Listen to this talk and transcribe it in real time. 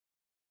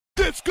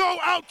This go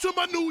out to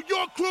my New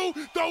York crew.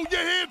 Throw your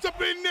hands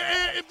up in the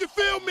air if you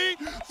feel me.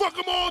 Fuck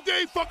them all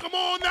day, fuck them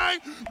all night.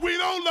 We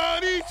don't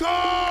love these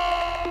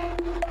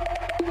hoes.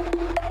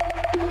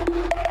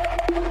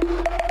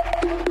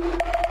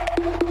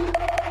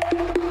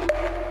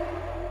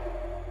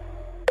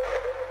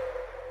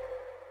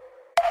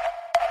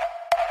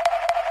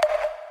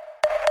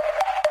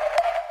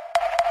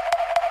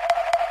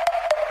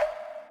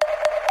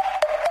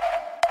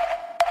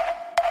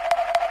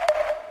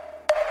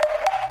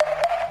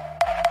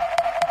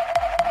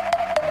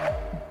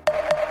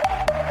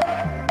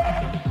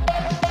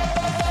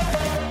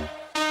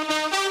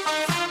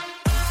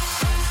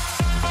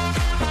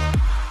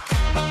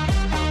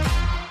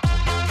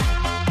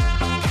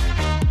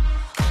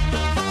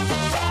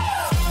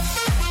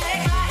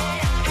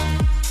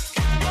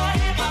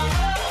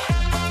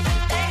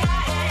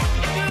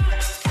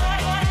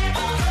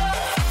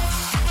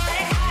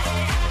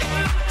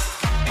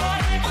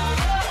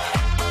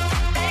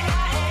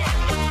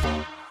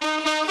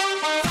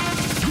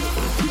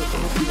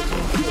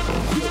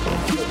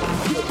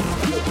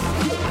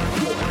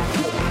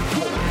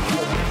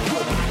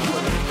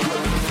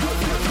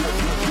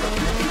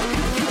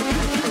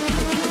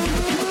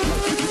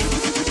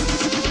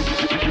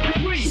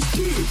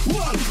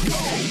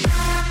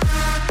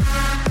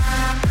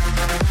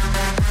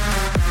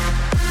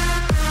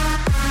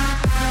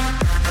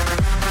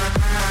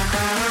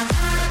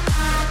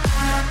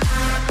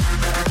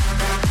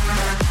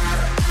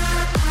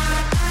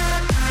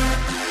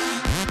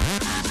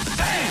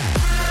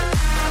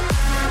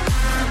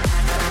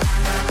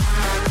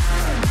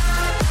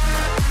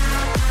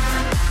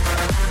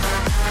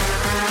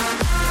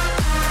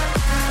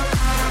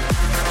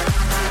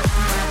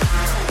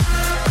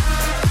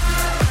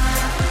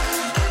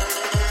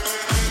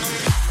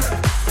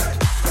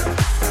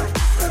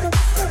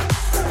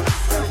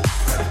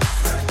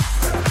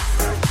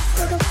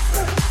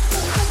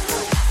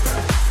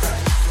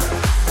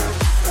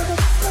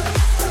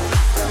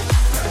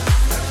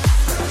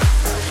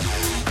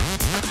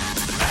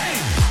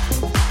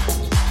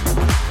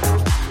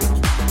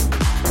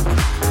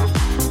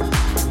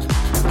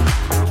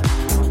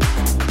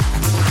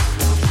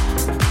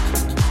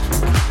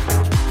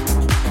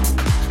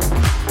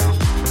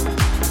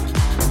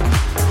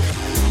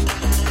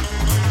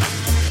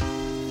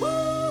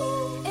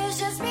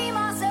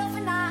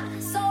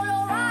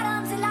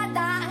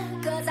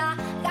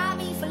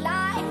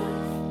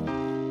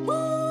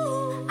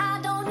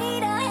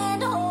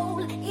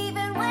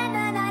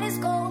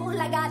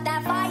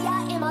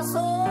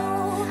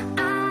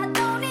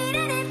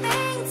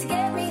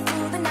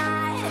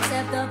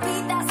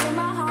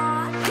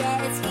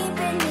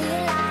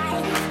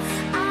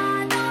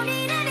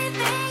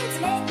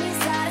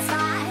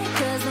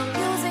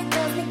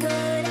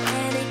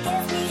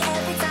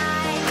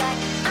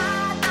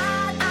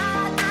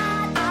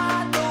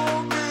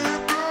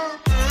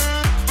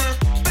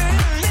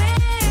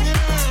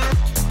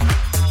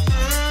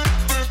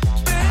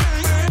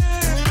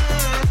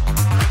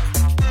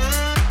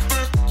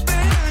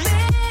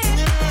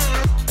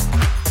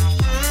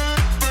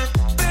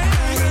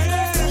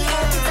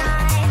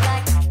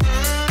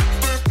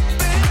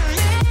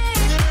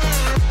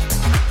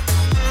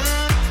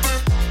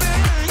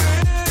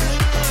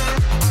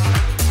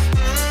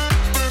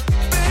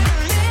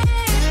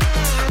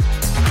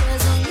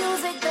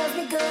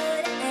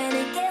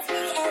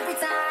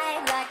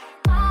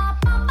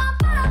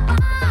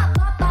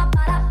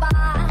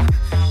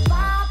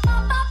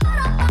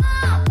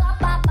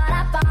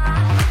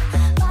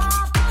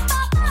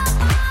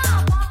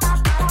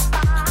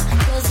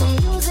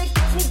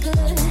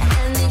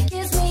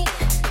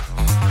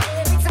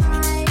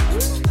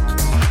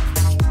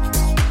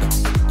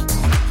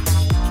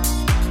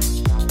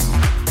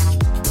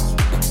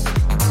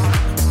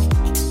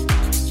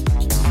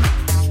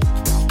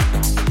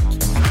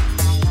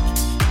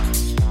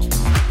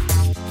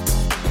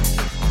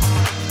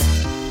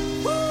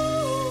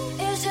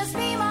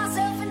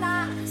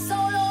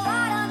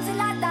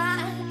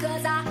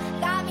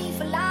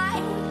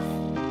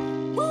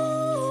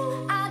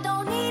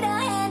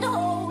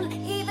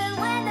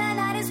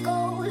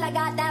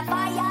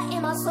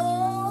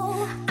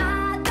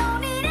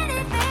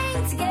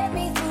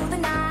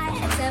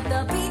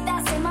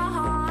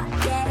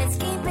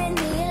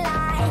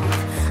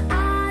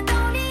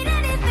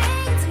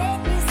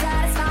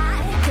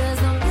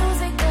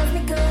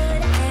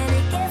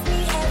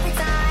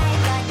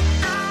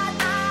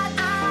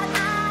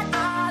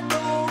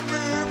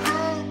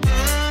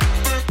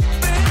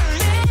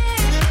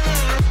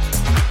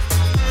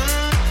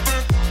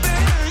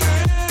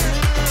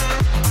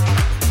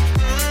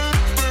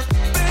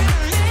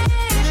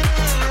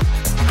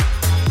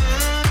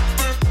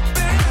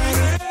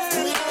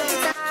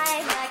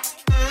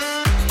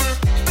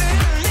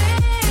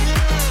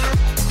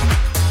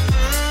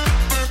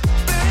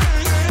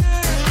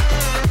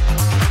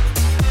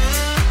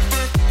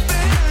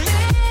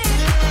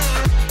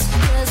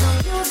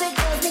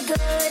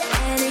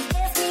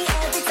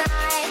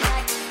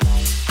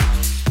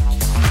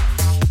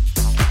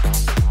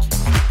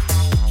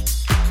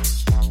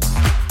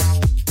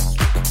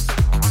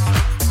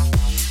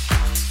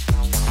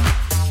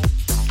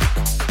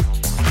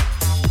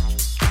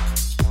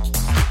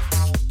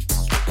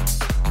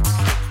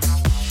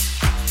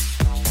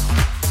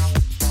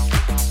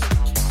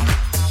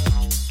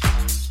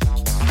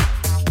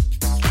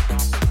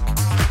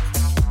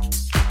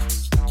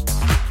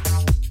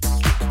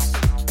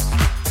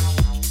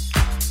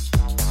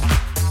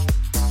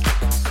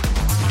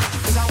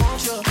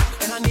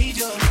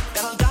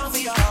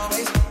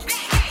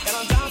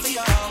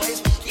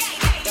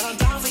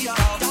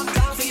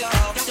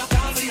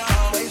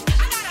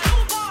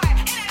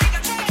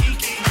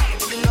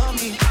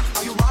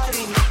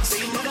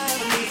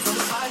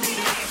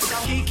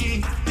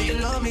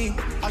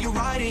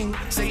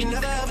 Say you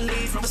never ever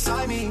leave from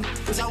beside me.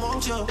 Cause I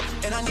want you,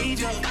 and I need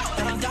you.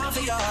 And I'm down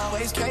for you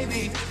always,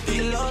 baby. Do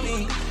you love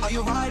me? Are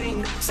you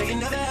riding? Say you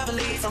never ever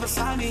leave from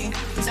beside me.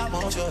 Cause I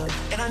want you,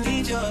 and I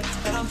need you.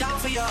 And I'm down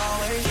for you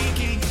always,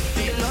 Kiki.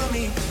 Do you love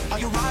me? Are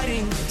you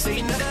riding? Say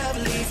you never ever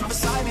leave from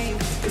beside me.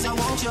 Cause I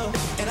want you,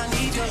 and I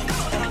need you.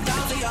 And I'm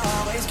down for you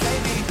always,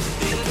 baby.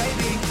 Do you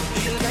baby?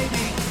 Do you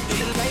baby? Do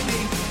you baby?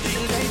 Do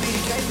you baby?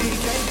 Baby,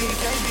 baby,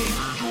 baby.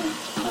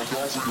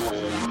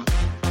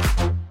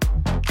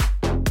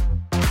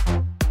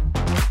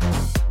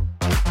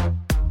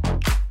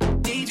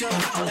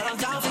 That I'm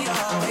down for you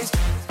always.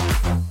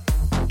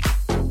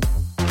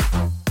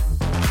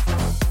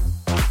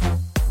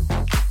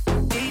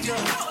 Need you,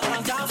 that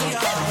I'm down for you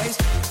always.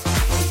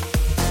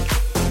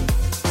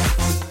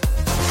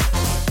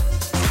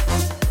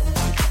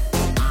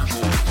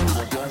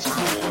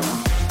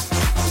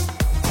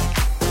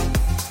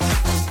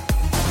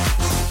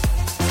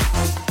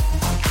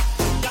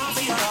 Down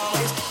for you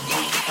always.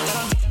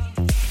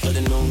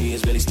 Nothing new me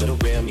is really still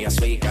the real me. I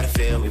swear you gotta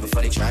feel me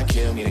before they try and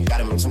kill me. They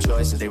gotta make some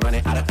choices, they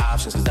running out of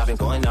options. Cause I've been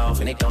going off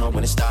and they don't know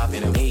when to stop.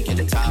 And when you get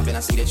the top and I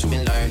see that you've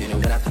been learning.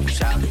 And when I think you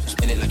shop, you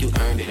spend it like you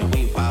earned it. And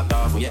when you popped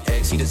off with your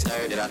ex, he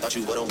deserved it. I thought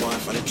you would've won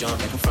from the jump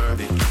and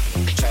confirmed it.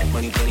 Track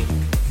money, penny.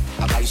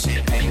 I buy you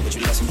champagne, but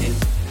you let some in.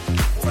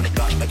 From the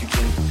block like you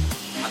couldn't.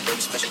 I thought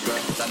you special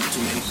girl, cause I knew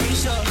too many.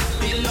 Risha,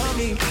 do you love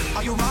me?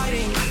 Are you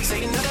riding?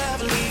 Say you never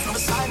ever leave from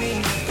beside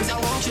me. Cause I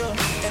want you,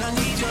 and I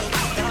need you.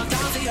 And I'm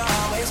down for you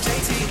always,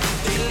 JT.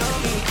 Do you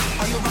love me?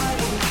 Are you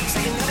riding?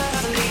 Say you never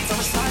ever leave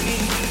from beside me.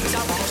 Cause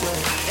I want you,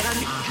 and I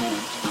need you.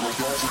 And I'm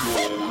down for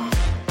you.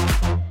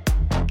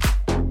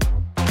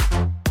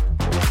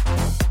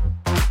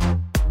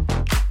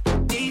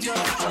 Need you,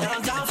 and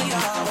I'm down for you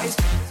always.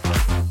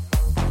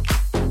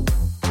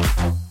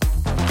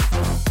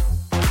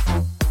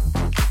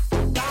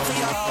 Down for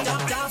you, down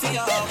for you. Down for you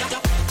always.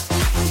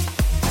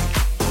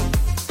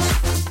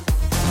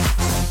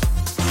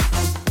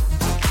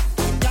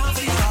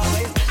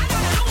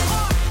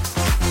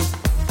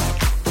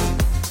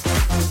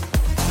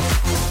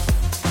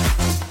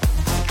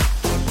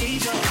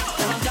 Need you, and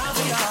I'm down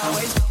for you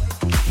always.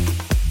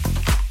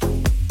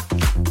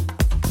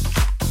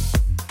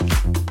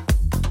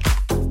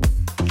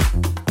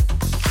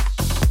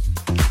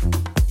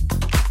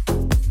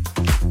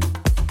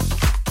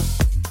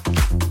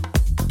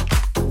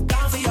 Down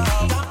for you,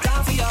 down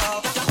for you.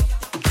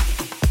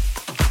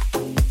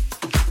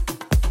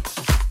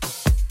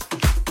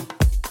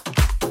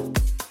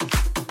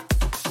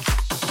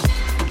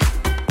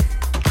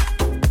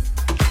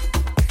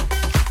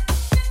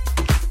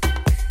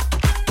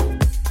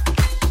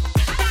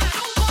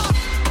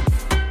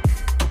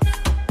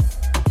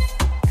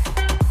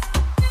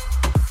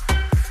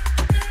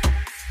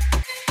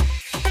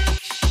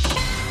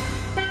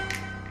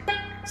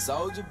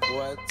 Soldier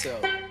Boy,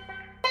 tell me.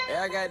 Hey,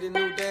 I got this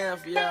new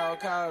dance for y'all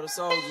called the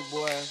Soldier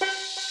Boy.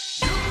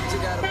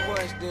 Just gotta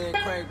push, then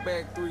crank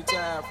back 3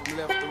 times from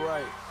left to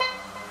right.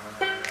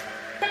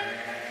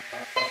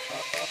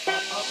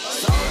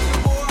 Soldier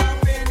Boy,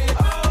 I'm in it.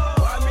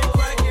 Why me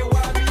crank it?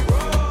 Why me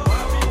roll?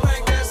 Why me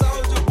crank that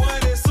Soldier Boy?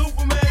 That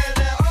Superman,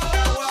 that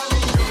why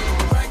me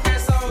crank that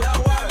Soldier?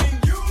 Why me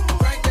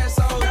crank that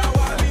Soldier?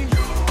 Why me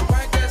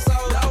crank that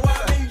Soldier? Why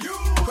me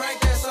crank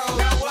that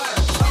Soldier?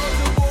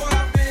 Soldier Boy,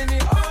 I'm in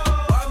it.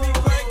 Why me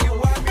crank it?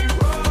 Why me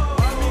roll?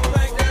 Why me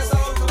crank that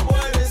Soldier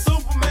Boy? That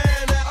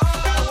Superman, that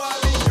why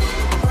me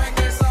crank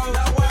that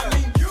Soldier? Why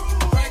me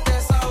crank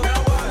that Soldier?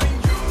 Why me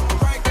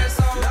crank that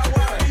Soldier?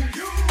 Why me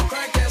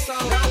crank that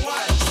Soldier?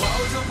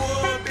 Soldier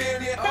Boy up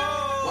in it.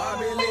 Why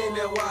me lean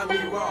that? Why me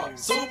rock?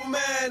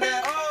 Superman,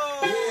 that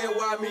yeah.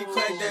 Why me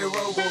crank that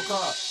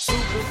RoboCop?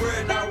 Super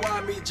bread, now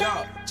why me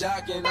jock?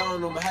 Jocking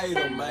on them, hate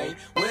them, man.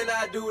 When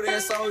I do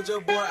that, Soldier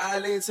Boy, I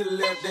lean to the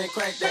left, then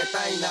crank that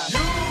thing now.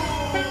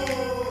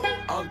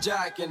 I'm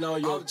jocking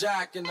on you, I'm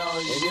jocking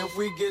on you. And if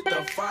we get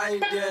the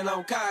fight, then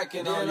I'm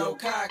cocking on you,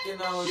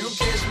 cocking on you. You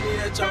catch me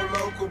at your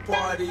local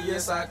party,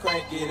 yes, I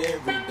crank it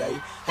every day.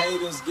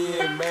 Haters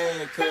get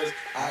mad, cause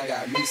I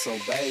got me some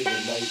baby,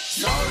 mate.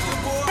 Soldier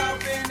Boy,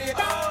 I'm in it.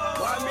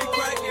 Why me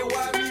crank it,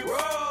 why me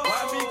roll?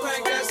 Why me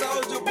crank that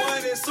Soldier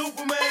Boy, that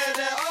Superman,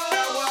 that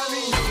why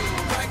me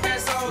crank that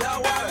Soldier?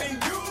 Why me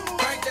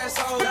crank that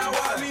Soldier?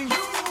 Why me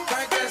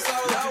crank that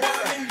Soldier? Why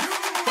me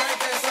crank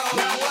that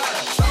Soldier?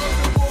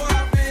 Soldier Boy,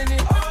 I'm in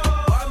it.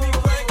 Why me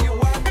crank it?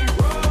 Why me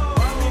roll?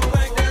 Why me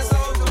crank that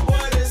Soldier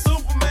Boy, that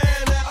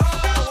Superman, that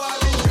why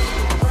me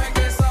crank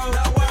that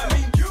Soldier? Why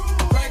me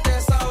crank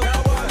that Soldier?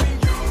 Why me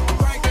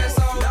crank that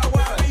Soldier?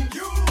 Why me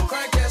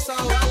crank that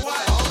Soldier? I'm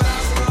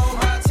bouncing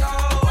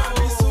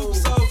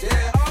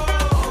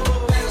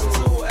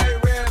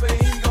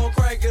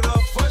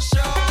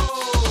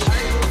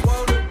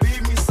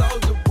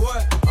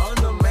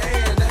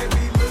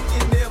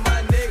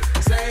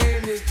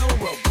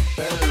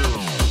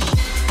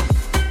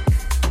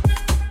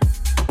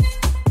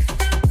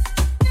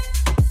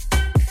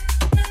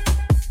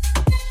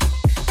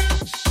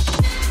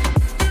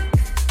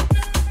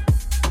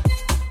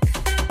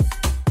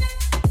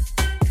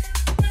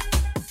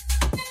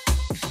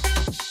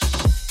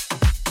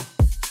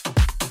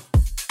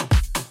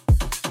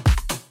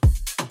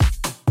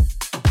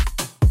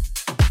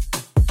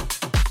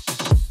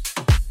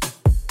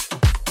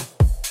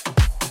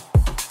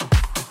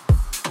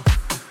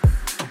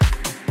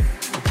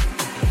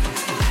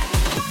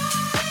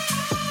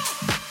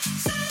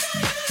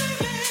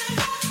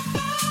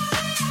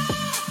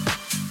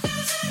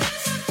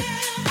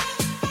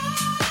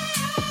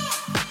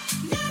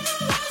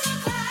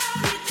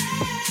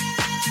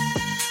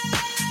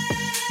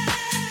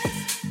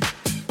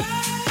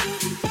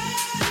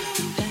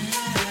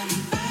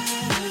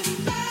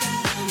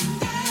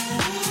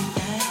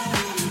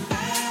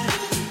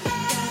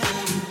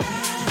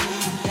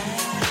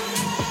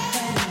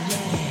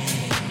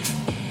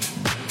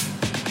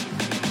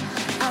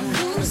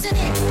losing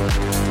it.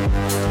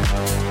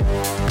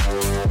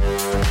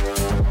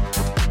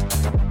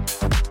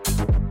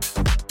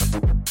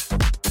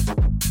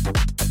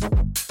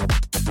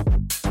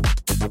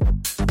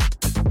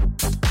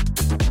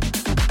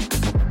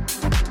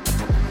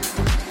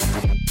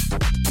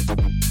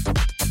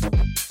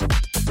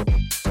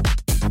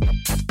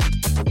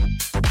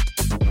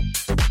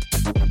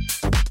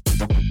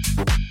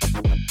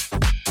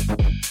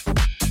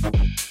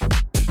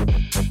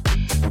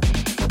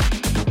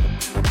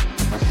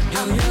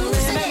 I'm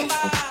losing it.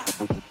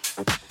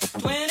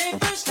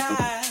 21st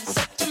night.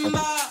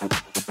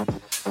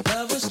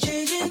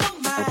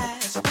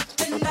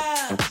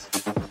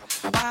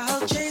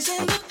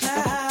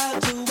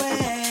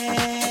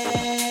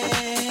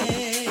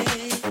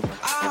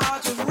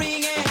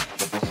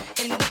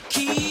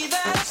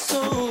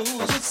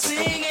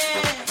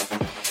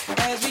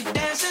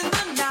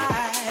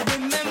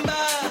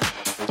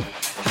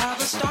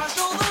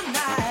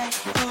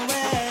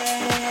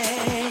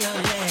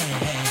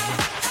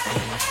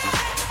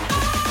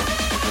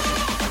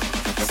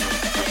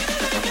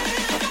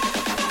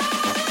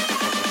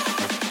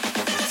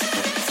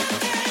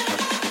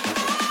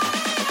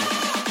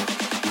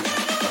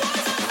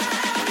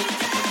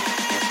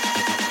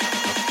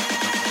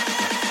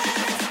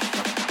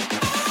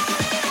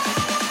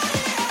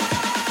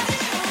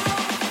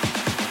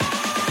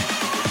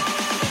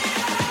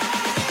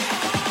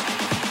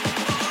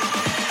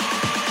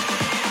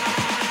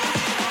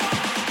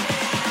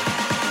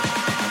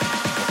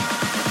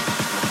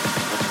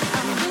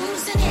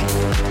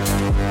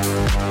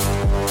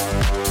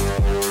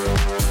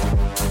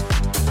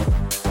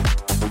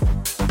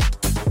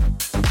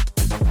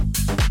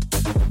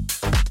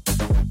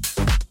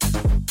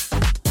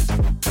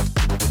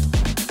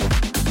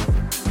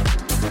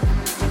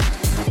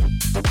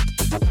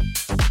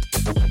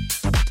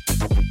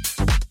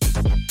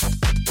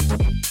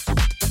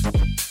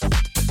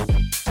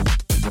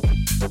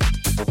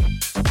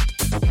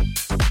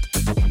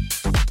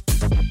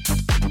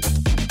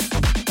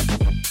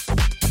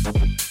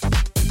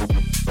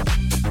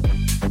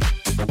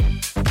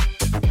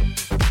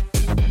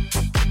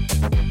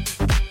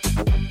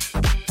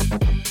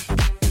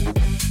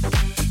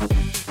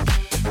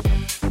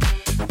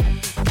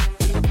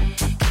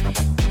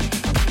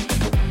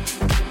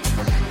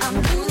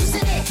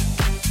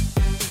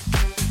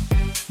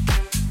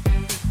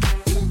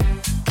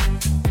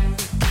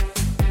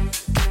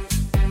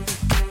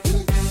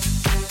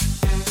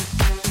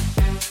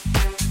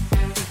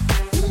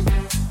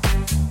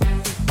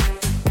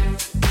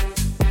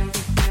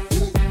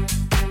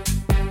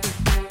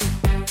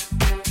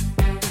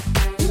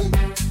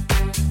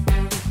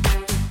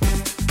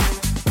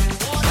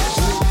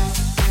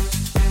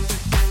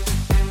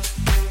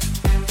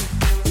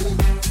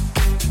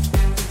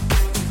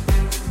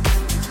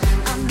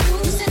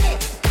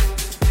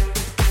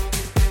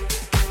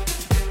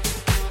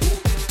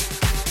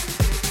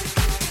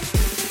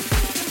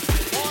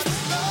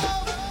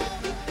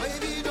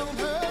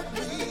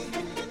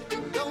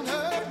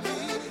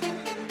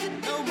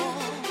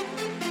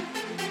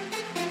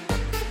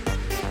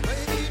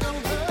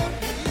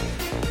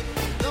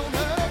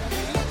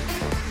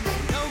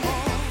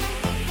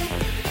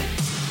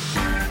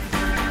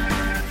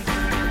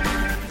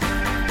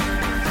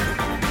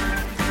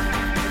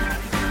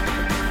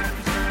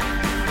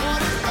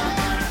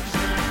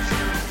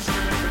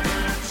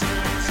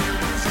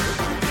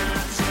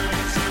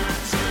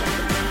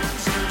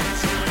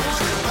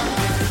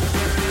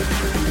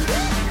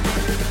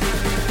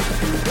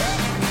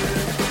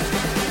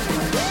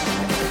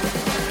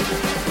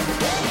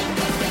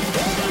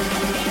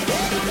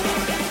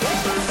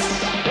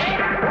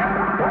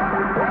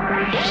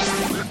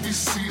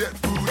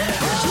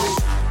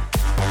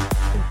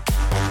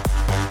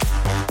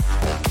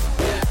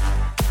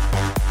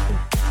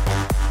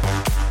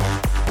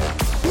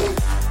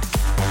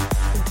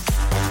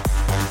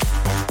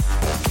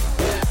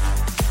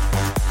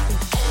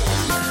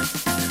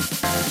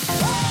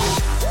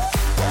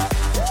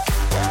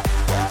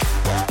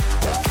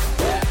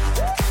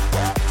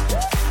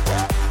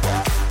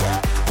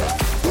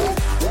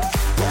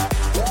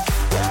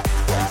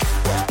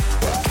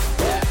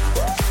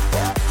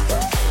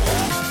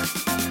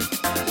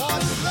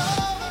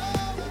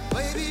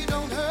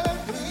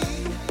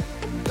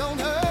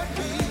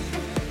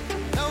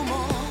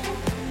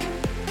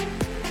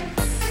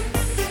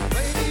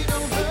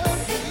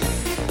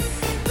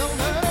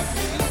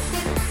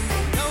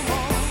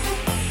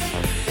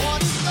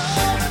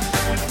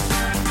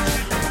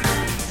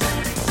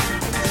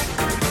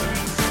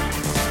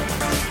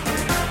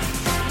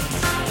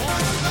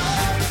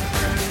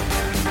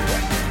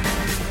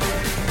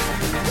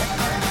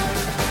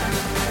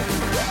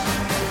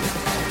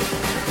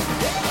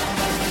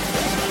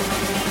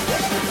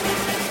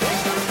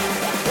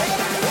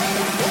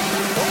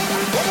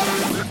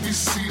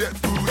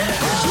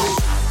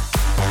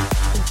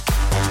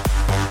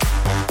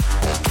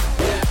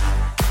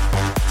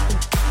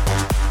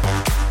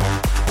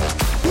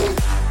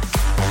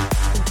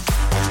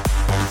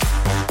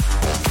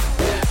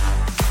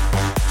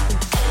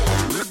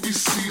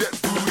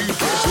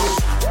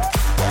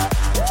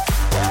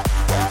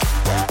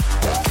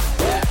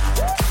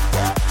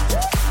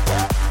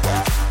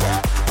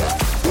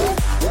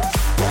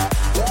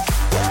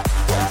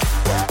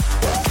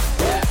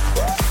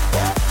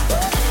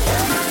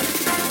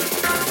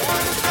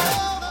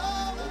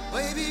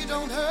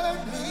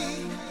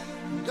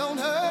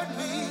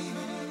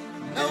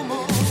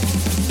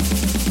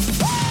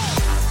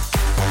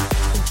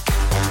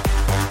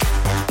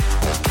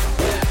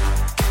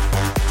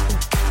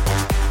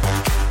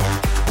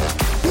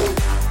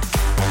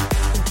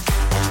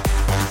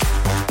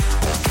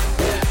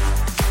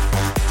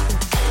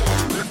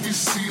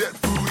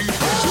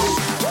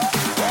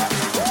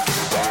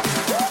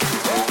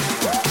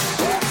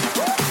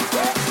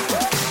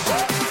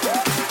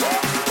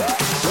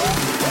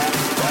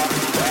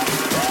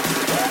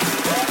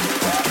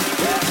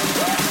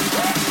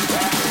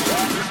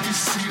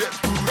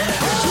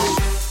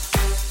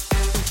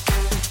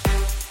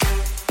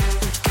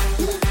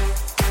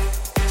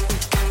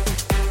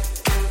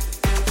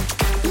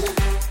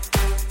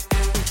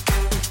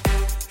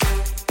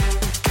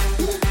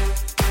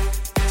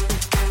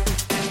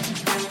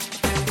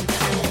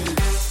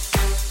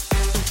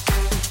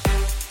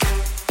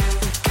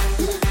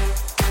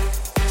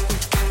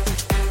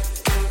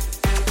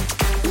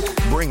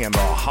 bringing the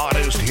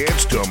hottest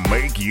hits to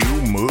make you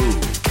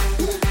move.